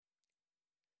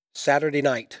Saturday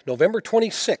night, November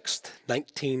 26th,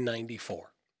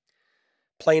 1994.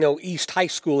 Plano East High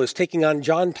School is taking on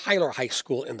John Tyler High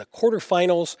School in the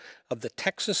quarterfinals of the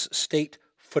Texas State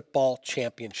Football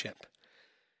Championship.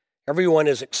 Everyone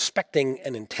is expecting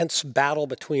an intense battle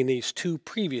between these two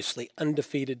previously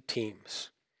undefeated teams.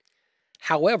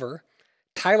 However,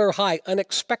 Tyler High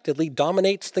unexpectedly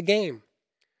dominates the game.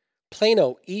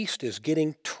 Plano East is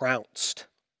getting trounced,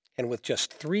 and with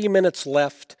just 3 minutes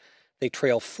left, they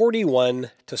trail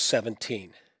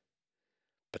 41-17.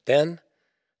 But then,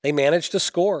 they manage to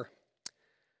score.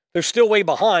 They're still way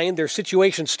behind, their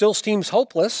situation still seems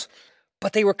hopeless,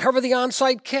 but they recover the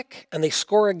onside kick, and they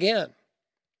score again.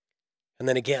 And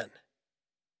then again.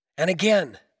 And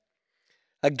again.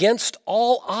 Against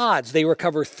all odds, they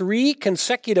recover 3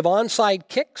 consecutive onside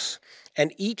kicks,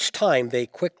 and each time they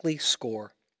quickly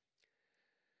score.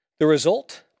 The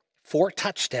result? 4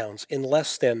 touchdowns in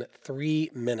less than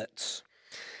 3 minutes.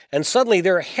 And suddenly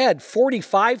they're ahead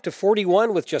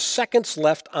 45-41 with just seconds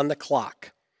left on the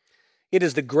clock. It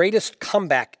is the greatest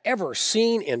comeback ever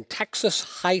seen in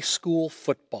Texas high school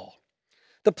football.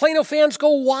 The Plano fans go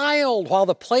wild while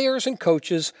the players and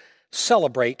coaches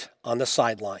celebrate on the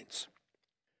sidelines.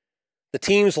 The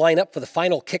teams line up for the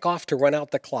final kickoff to run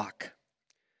out the clock.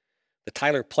 The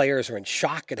Tyler players are in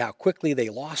shock at how quickly they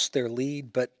lost their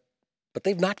lead, but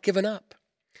they've not given up.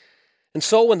 And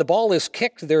so when the ball is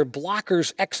kicked, their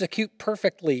blockers execute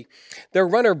perfectly. Their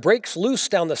runner breaks loose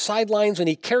down the sidelines and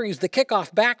he carries the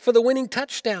kickoff back for the winning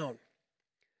touchdown.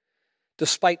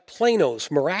 Despite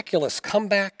Plano's miraculous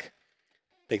comeback,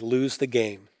 they lose the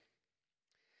game.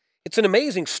 It's an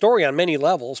amazing story on many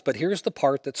levels, but here's the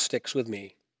part that sticks with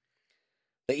me.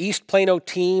 The East Plano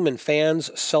team and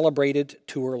fans celebrated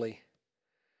too early.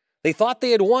 They thought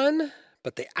they had won,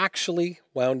 but they actually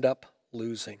wound up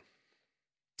losing.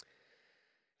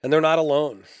 And they're not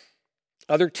alone.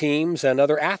 Other teams and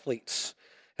other athletes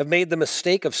have made the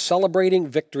mistake of celebrating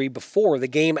victory before the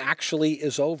game actually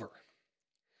is over.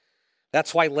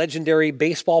 That's why legendary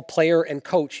baseball player and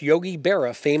coach Yogi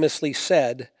Berra famously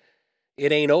said,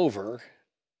 "It ain't over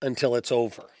until it's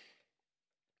over."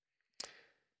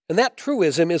 And that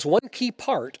truism is one key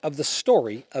part of the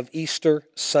story of Easter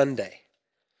Sunday.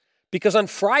 Because on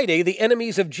Friday, the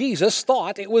enemies of Jesus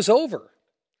thought it was over.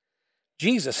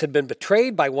 Jesus had been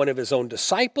betrayed by one of his own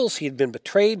disciples, he had been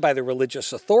betrayed by the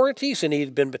religious authorities, and he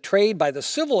had been betrayed by the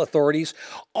civil authorities,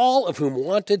 all of whom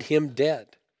wanted him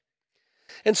dead.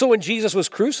 And so when Jesus was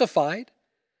crucified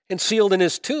and sealed in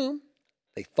his tomb,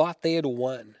 they thought they had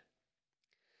won.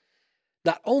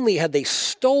 Not only had they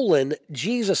stolen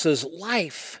Jesus'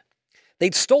 life,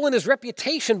 they'd stolen his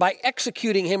reputation by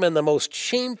executing him in the most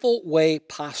shameful way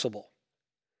possible.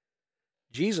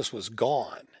 Jesus was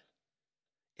gone,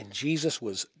 and Jesus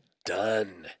was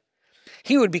done.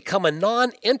 He would become a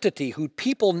non-entity who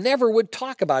people never would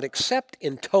talk about except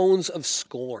in tones of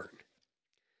scorn.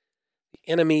 The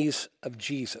enemies of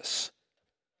Jesus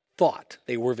thought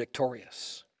they were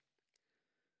victorious.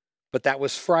 But that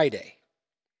was Friday.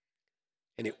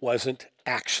 And it wasn't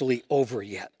actually over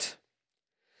yet.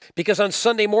 Because on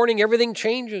Sunday morning, everything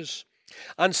changes.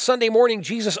 On Sunday morning,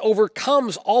 Jesus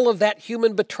overcomes all of that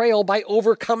human betrayal by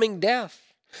overcoming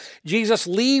death. Jesus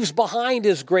leaves behind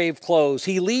his grave clothes.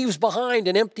 He leaves behind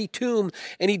an empty tomb,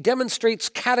 and he demonstrates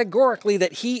categorically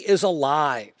that he is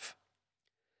alive.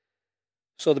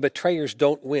 So the betrayers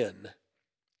don't win,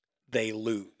 they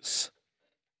lose.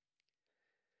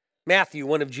 Matthew,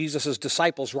 one of Jesus'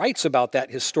 disciples, writes about that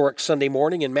historic Sunday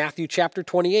morning in Matthew chapter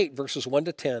 28, verses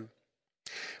 1-10.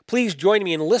 Please join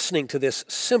me in listening to this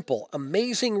simple,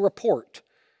 amazing report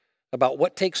about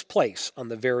what takes place on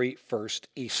the very first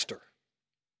Easter.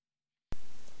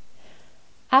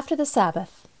 After the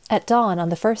Sabbath, at dawn on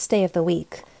the first day of the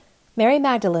week, Mary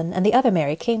Magdalene and the other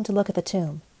Mary came to look at the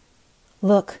tomb.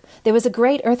 Look, there was a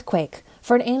great earthquake,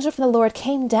 for an angel from the Lord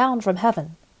came down from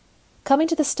heaven. Coming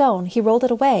to the stone, he rolled it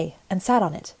away and sat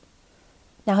on it.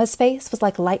 Now his face was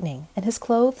like lightning, and his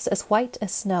clothes as white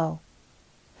as snow.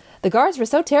 The guards were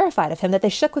so terrified of him that they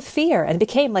shook with fear and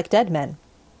became like dead men.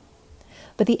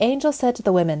 But the angel said to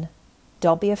the women,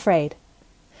 "Don't be afraid.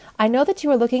 I know that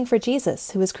you are looking for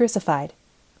Jesus, who was crucified.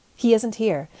 He isn't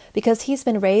here, because he's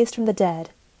been raised from the dead,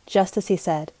 just as he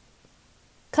said.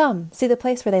 Come, see the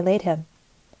place where they laid him.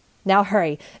 Now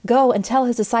hurry, go and tell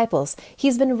his disciples,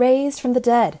 he's been raised from the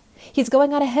dead. He's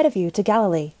going on ahead of you to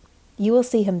Galilee. You will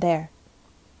see him there.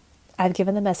 I've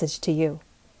given the message to you."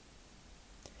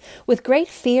 With great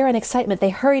fear and excitement, they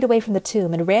hurried away from the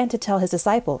tomb and ran to tell his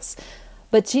disciples.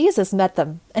 But Jesus met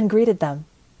them and greeted them.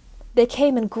 They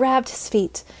came and grabbed his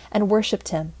feet and worshipped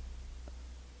him.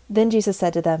 Then Jesus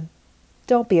said to them,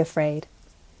 "Don't be afraid.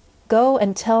 Go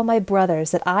and tell my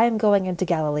brothers that I am going into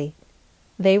Galilee.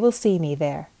 They will see me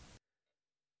there."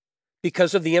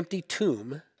 Because of the empty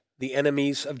tomb, the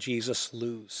enemies of Jesus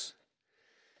lose.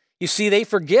 You see, they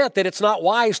forget that it's not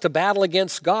wise to battle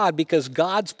against God because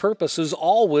God's purposes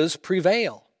always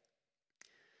prevail.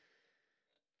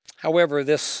 However,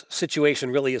 this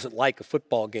situation really isn't like a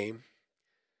football game.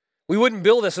 We wouldn't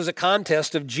bill this as a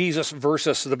contest of Jesus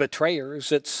versus the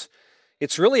betrayers.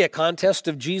 It's really a contest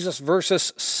of Jesus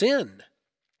versus sin.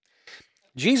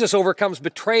 Jesus overcomes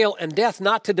betrayal and death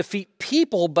not to defeat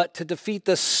people, but to defeat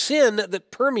the sin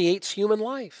that permeates human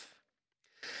life.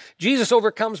 Jesus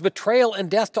overcomes betrayal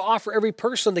and death to offer every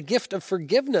person the gift of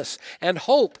forgiveness and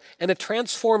hope and a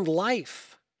transformed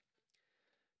life.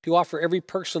 To offer every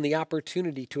person the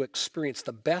opportunity to experience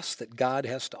the best that God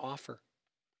has to offer.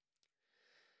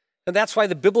 And that's why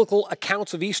the biblical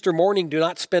accounts of Easter morning do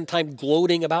not spend time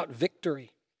gloating about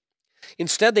victory.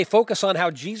 Instead, they focus on how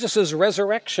Jesus'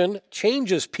 resurrection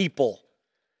changes people.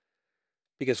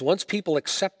 Because once people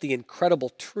accept the incredible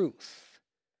truth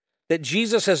that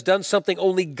Jesus has done something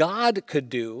only God could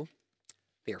do,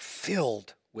 they are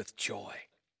filled with joy.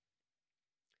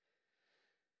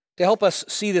 To help us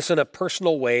see this in a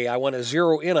personal way, I want to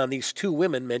zero in on these two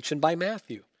women mentioned by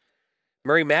Matthew,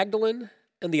 Mary Magdalene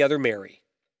and the other Mary.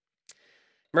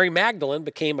 Mary Magdalene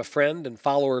became a friend and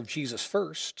follower of Jesus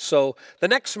first, so the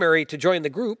next Mary to join the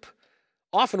group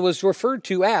often was referred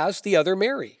to as the other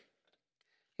Mary.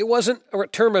 It wasn't a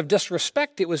term of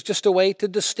disrespect, it was just a way to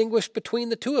distinguish between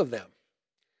the two of them.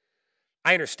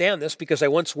 I understand this because I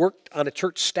once worked on a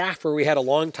church staff where we had a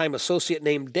longtime associate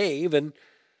named Dave, and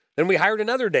then we hired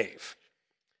another Dave.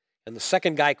 And the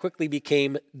second guy quickly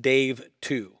became Dave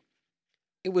too.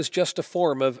 It was just a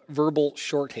form of verbal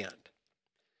shorthand.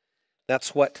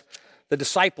 That's what the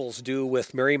disciples do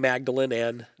with Mary Magdalene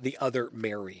and the other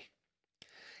Mary.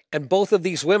 And both of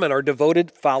these women are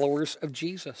devoted followers of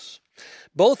Jesus.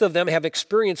 Both of them have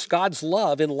experienced God's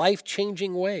love in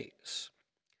life-changing ways.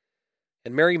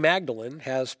 And Mary Magdalene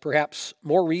has perhaps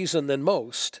more reason than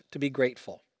most to be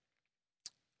grateful.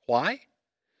 Why?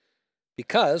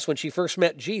 Because when she first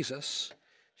met Jesus,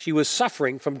 she was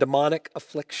suffering from demonic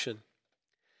affliction.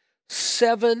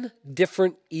 7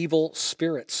 different evil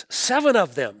spirits, 7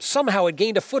 of them somehow had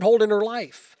gained a foothold in her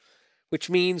life, which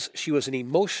means she was an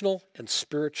emotional and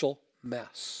spiritual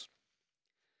mess.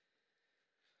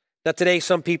 Now today,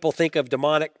 some people think of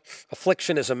demonic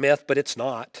affliction as a myth, but it's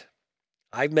not.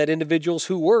 I've met individuals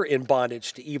who were in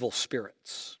bondage to evil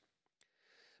spirits.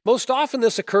 Most often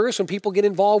this occurs when people get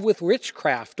involved with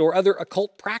witchcraft or other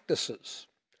occult practices.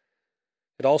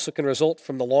 It also can result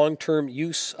from the long-term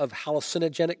use of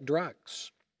hallucinogenic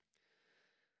drugs.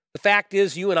 The fact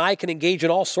is, you and I can engage in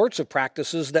all sorts of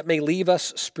practices that may leave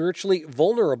us spiritually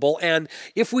vulnerable, and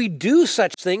if we do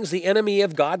such things, the enemy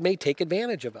of God may take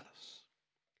advantage of us.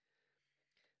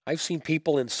 I've seen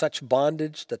people in such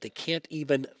bondage that they can't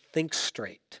even think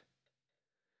straight.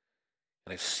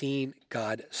 And I've seen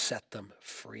God set them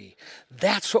free.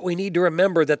 That's what we need to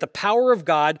remember, that the power of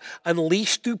God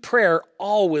unleashed through prayer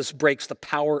always breaks the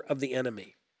power of the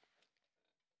enemy.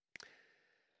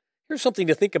 Here's something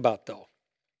to think about, though.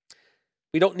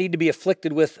 We don't need to be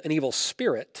afflicted with an evil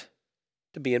spirit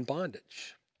to be in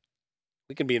bondage.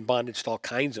 We can be in bondage to all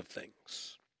kinds of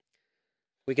things.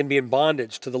 We can be in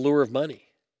bondage to the lure of money.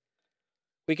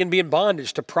 We can be in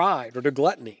bondage to pride or to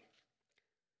gluttony.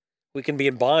 We can be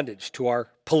in bondage to our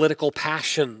political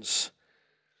passions.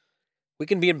 We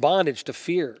can be in bondage to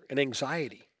fear and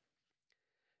anxiety.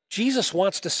 Jesus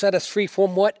wants to set us free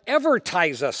from whatever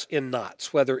ties us in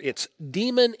knots, whether it's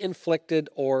demon-inflicted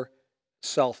or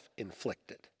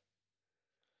self-inflicted.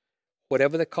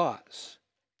 Whatever the cause,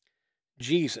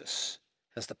 Jesus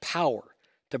has the power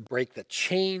to break the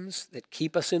chains that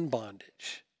keep us in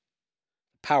bondage,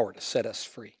 the power to set us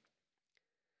free.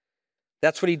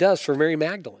 That's what he does for Mary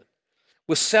Magdalene.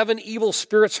 With 7 evil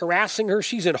spirits harassing her,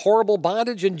 she's in horrible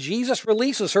bondage, and Jesus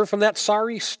releases her from that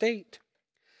sorry state.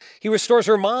 He restores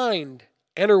her mind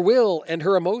and her will and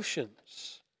her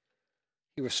emotions.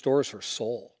 He restores her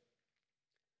soul.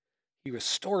 He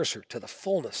restores her to the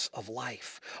fullness of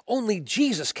life. Only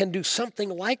Jesus can do something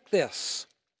like this.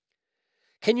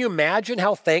 Can you imagine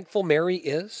how thankful Mary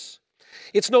is?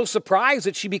 It's no surprise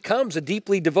that she becomes a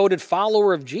deeply devoted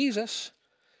follower of Jesus.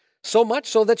 So much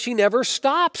so that she never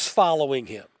stops following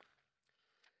him.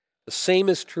 The same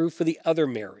is true for the other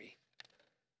Mary.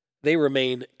 They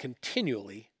remain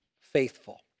continually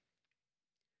faithful.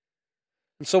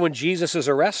 And so when Jesus is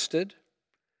arrested,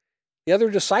 the other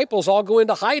disciples all go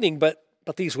into hiding, but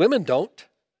these women don't.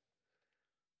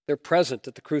 They're present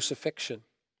at the crucifixion.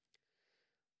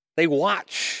 They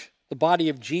watch the body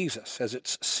of Jesus as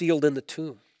it's sealed in the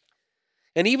tomb.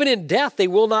 And even in death, they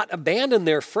will not abandon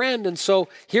their friend. And so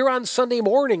here on Sunday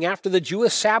morning, after the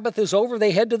Jewish Sabbath is over,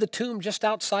 they head to the tomb just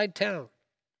outside town.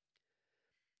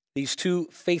 These two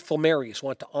faithful Marys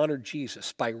want to honor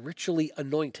Jesus by ritually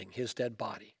anointing his dead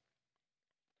body.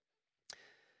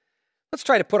 Let's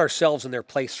try to put ourselves in their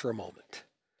place for a moment.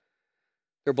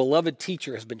 Their beloved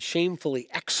teacher has been shamefully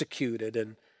executed,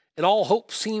 and all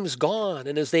hope seems gone.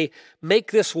 And as they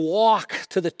make this walk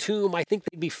to the tomb, I think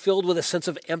they'd be filled with a sense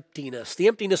of emptiness, the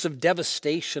emptiness of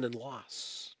devastation and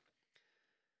loss.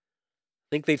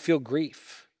 I think they'd feel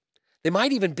grief. They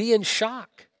might even be in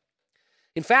shock.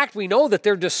 In fact, we know that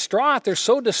they're distraught. They're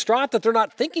so distraught that they're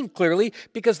not thinking clearly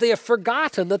because they have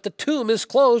forgotten that the tomb is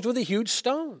closed with a huge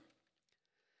stone.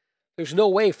 There's no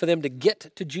way for them to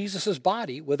get to Jesus'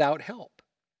 body without help.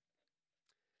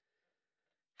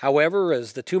 However,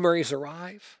 as the two Marys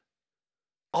arrive,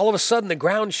 all of a sudden the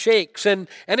ground shakes and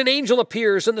an angel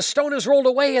appears and the stone is rolled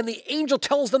away and the angel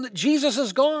tells them that Jesus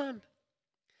is gone.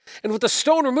 And with the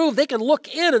stone removed, they can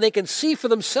look in and they can see for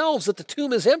themselves that the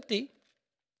tomb is empty.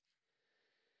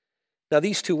 Now,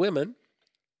 these two women,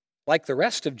 like the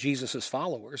rest of Jesus'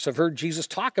 followers, have heard Jesus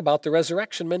talk about the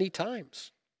resurrection many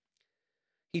times.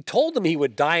 He told them he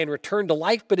would die and return to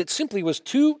life, but it simply was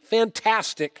too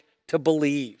fantastic to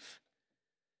believe.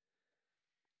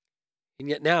 And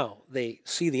yet now they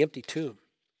see the empty tomb.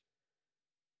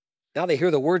 Now they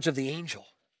hear the words of the angel.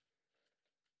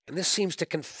 And this seems to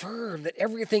confirm that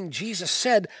everything Jesus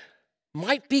said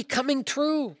might be coming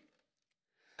true.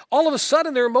 All of a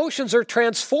sudden, their emotions are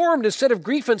transformed. Instead of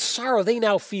grief and sorrow, they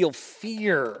now feel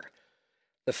fear.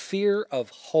 The fear of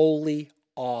holy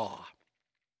awe.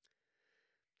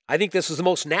 I think this is the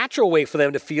most natural way for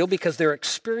them to feel because they're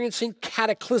experiencing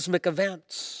cataclysmic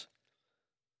events.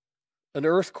 An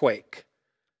earthquake,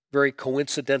 very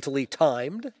coincidentally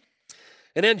timed.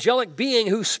 An angelic being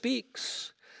who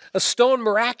speaks. A stone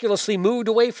miraculously moved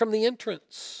away from the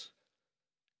entrance.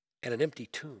 And an empty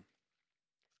tomb.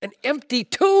 An empty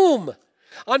tomb.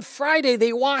 On Friday,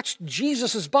 they watched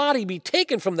Jesus' body be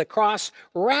taken from the cross,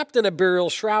 wrapped in a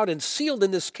burial shroud, and sealed in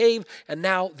this cave, and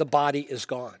now the body is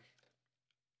gone.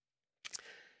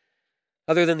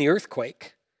 Other than the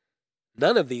earthquake,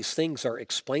 none of these things are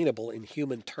explainable in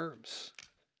human terms.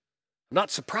 I'm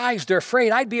not surprised they're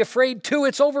afraid. I'd be afraid too.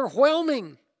 It's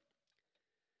overwhelming.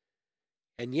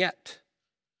 And yet,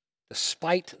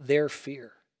 despite their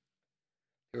fear,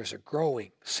 there is a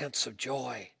growing sense of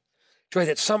joy. Joy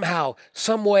that somehow,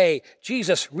 some way,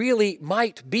 Jesus really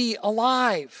might be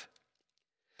alive.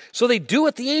 So they do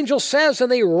what the angel says and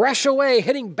they rush away,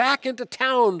 heading back into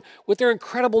town with their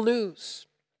incredible news.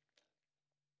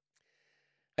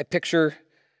 I picture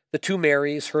the two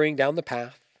Marys hurrying down the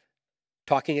path,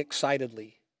 talking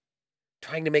excitedly,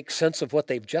 trying to make sense of what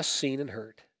they've just seen and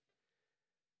heard.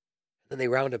 Then they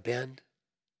round a bend,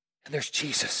 and there's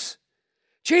Jesus.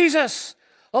 Jesus!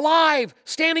 Alive,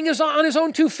 standing on his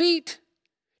own 2 feet.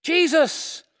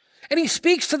 Jesus. And he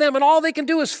speaks to them, and all they can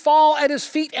do is fall at his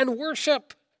feet and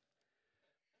worship.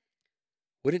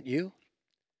 Wouldn't you?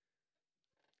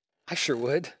 I sure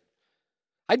would.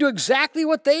 I do exactly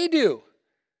what they do,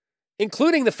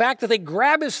 including the fact that they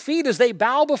grab his feet as they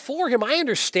bow before him. I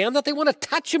understand that they want to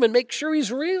touch him and make sure he's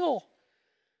real.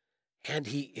 And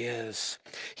he is.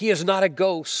 He is not a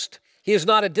ghost. He is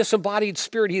not a disembodied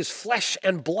spirit. He is flesh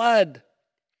and blood.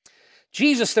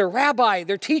 Jesus, their rabbi,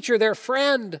 their teacher, their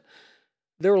friend,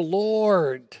 their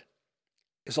Lord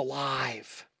is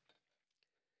alive.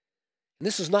 And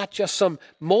this is not just some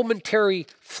momentary,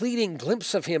 fleeting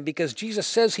glimpse of him, because Jesus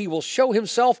says he will show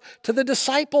himself to the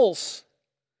disciples.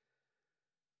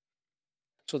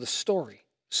 So the story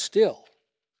still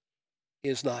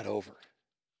is not over.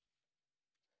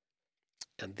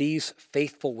 And these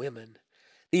faithful women,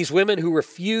 these women who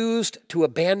refused to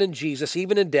abandon Jesus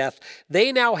even in death,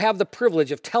 they now have the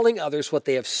privilege of telling others what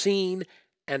they have seen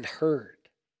and heard.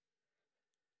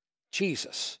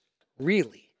 Jesus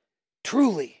really,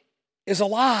 truly is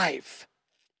alive.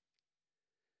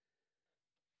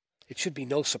 It should be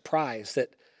no surprise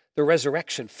that the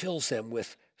resurrection fills them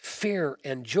with fear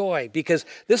and joy, because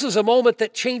this is a moment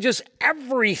that changes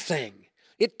everything.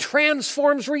 It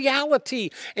transforms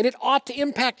reality, and it ought to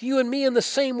impact you and me in the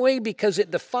same way because it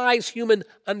defies human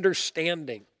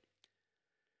understanding.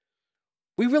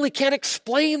 We really can't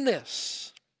explain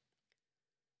this.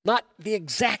 Not the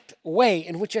exact way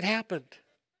in which it happened.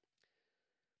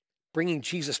 Bringing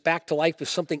Jesus back to life is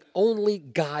something only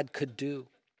God could do.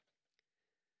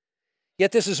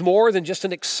 Yet this is more than just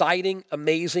an exciting,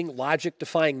 amazing,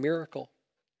 logic-defying miracle.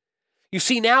 You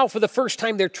see, now for the first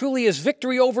time, there truly is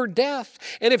victory over death.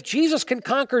 And if Jesus can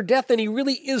conquer death, then he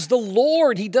really is the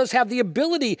Lord. He does have the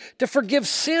ability to forgive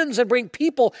sins and bring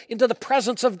people into the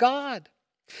presence of God.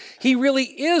 He really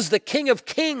is the King of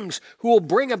Kings who will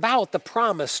bring about the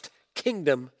promised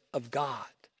kingdom of God.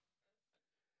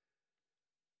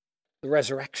 The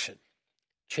resurrection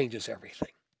changes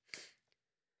everything.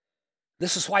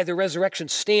 This is why the resurrection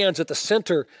stands at the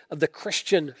center of the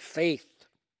Christian faith.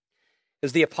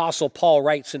 As the Apostle Paul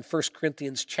writes in 1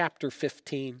 Corinthians chapter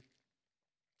 15,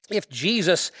 if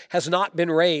Jesus has not been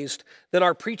raised, then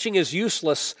our preaching is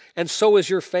useless, and so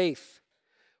is your faith.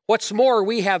 What's more,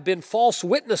 we have been false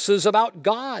witnesses about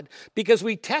God, because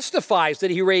we testify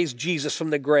that he raised Jesus from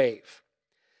the grave.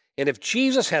 And if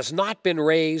Jesus has not been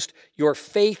raised, your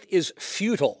faith is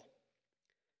futile.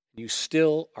 You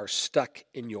still are stuck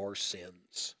in your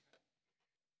sins.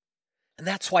 And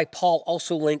that's why Paul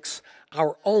also links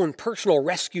our own personal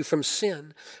rescue from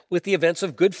sin with the events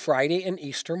of Good Friday and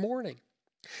Easter morning.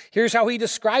 Here's how he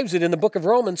describes it in the book of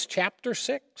Romans, chapter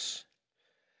 6.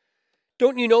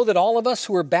 Don't you know that all of us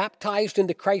who were baptized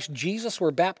into Christ Jesus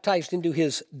were baptized into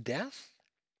his death?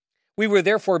 We were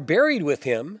therefore buried with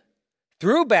him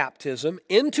through baptism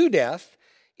into death,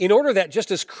 in order that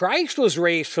just as Christ was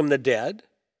raised from the dead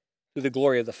through the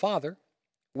glory of the Father,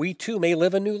 we too may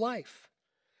live a new life.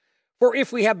 For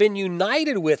if we have been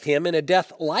united with him in a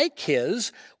death like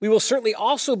his, we will certainly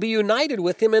also be united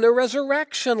with him in a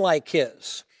resurrection like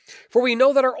his. For we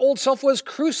know that our old self was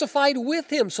crucified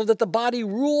with him, so that the body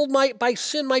ruled by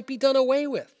sin might be done away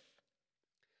with.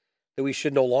 That we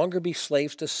should no longer be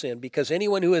slaves to sin, because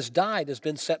anyone who has died has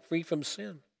been set free from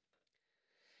sin.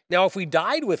 Now, if we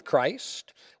died with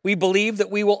Christ, we believe that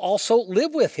we will also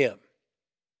live with him.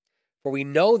 For we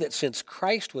know that since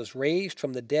Christ was raised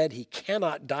from the dead, he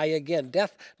cannot die again.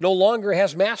 Death no longer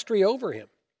has mastery over him.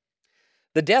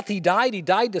 The death he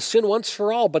died to sin once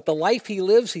for all, but the life he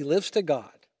lives to God.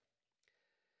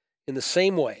 In the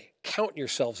same way, count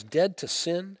yourselves dead to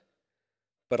sin,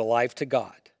 but alive to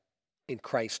God in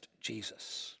Christ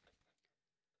Jesus.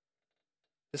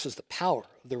 This is the power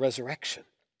of the resurrection.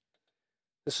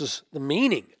 This is the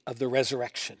meaning of the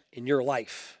resurrection in your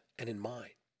life and in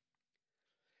mine.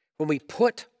 When we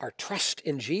put our trust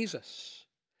in Jesus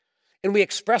and we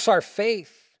express our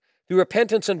faith through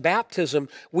repentance and baptism,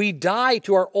 we die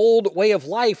to our old way of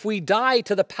life. We die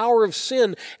to the power of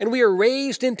sin, and we are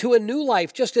raised into a new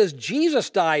life, just as Jesus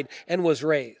died and was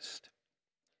raised.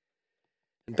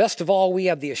 And best of all, we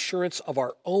have the assurance of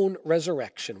our own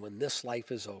resurrection when this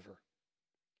life is over.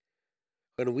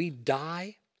 When we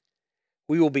die,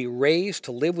 we will be raised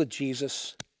to live with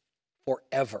Jesus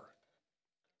forever.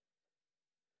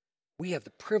 We have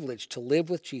the privilege to live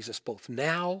with Jesus both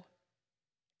now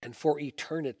and for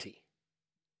eternity.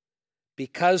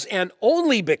 Because and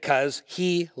only because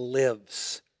he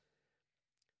lives.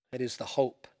 That is the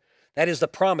hope. That is the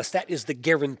promise. That is the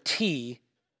guarantee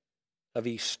of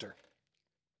Easter.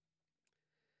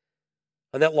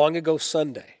 On that long ago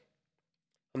Sunday,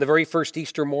 on the very first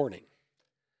Easter morning,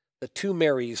 the two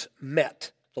Marys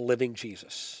met the living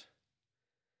Jesus.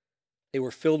 They were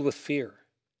filled with fear.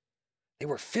 They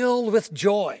were filled with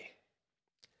joy.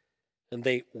 And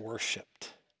they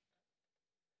worshiped.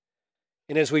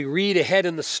 And as we read ahead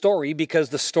in the story, because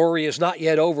the story is not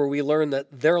yet over, we learn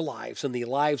that their lives and the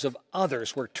lives of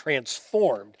others were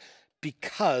transformed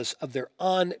because of their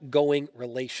ongoing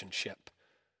relationship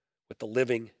with the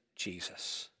living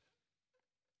Jesus.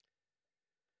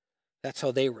 That's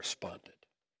how they responded.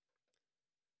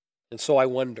 And so I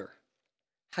wonder,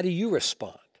 how do you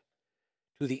respond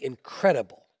to the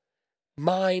incredible,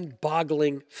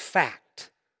 mind-boggling fact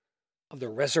of the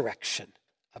resurrection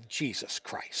of Jesus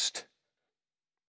Christ?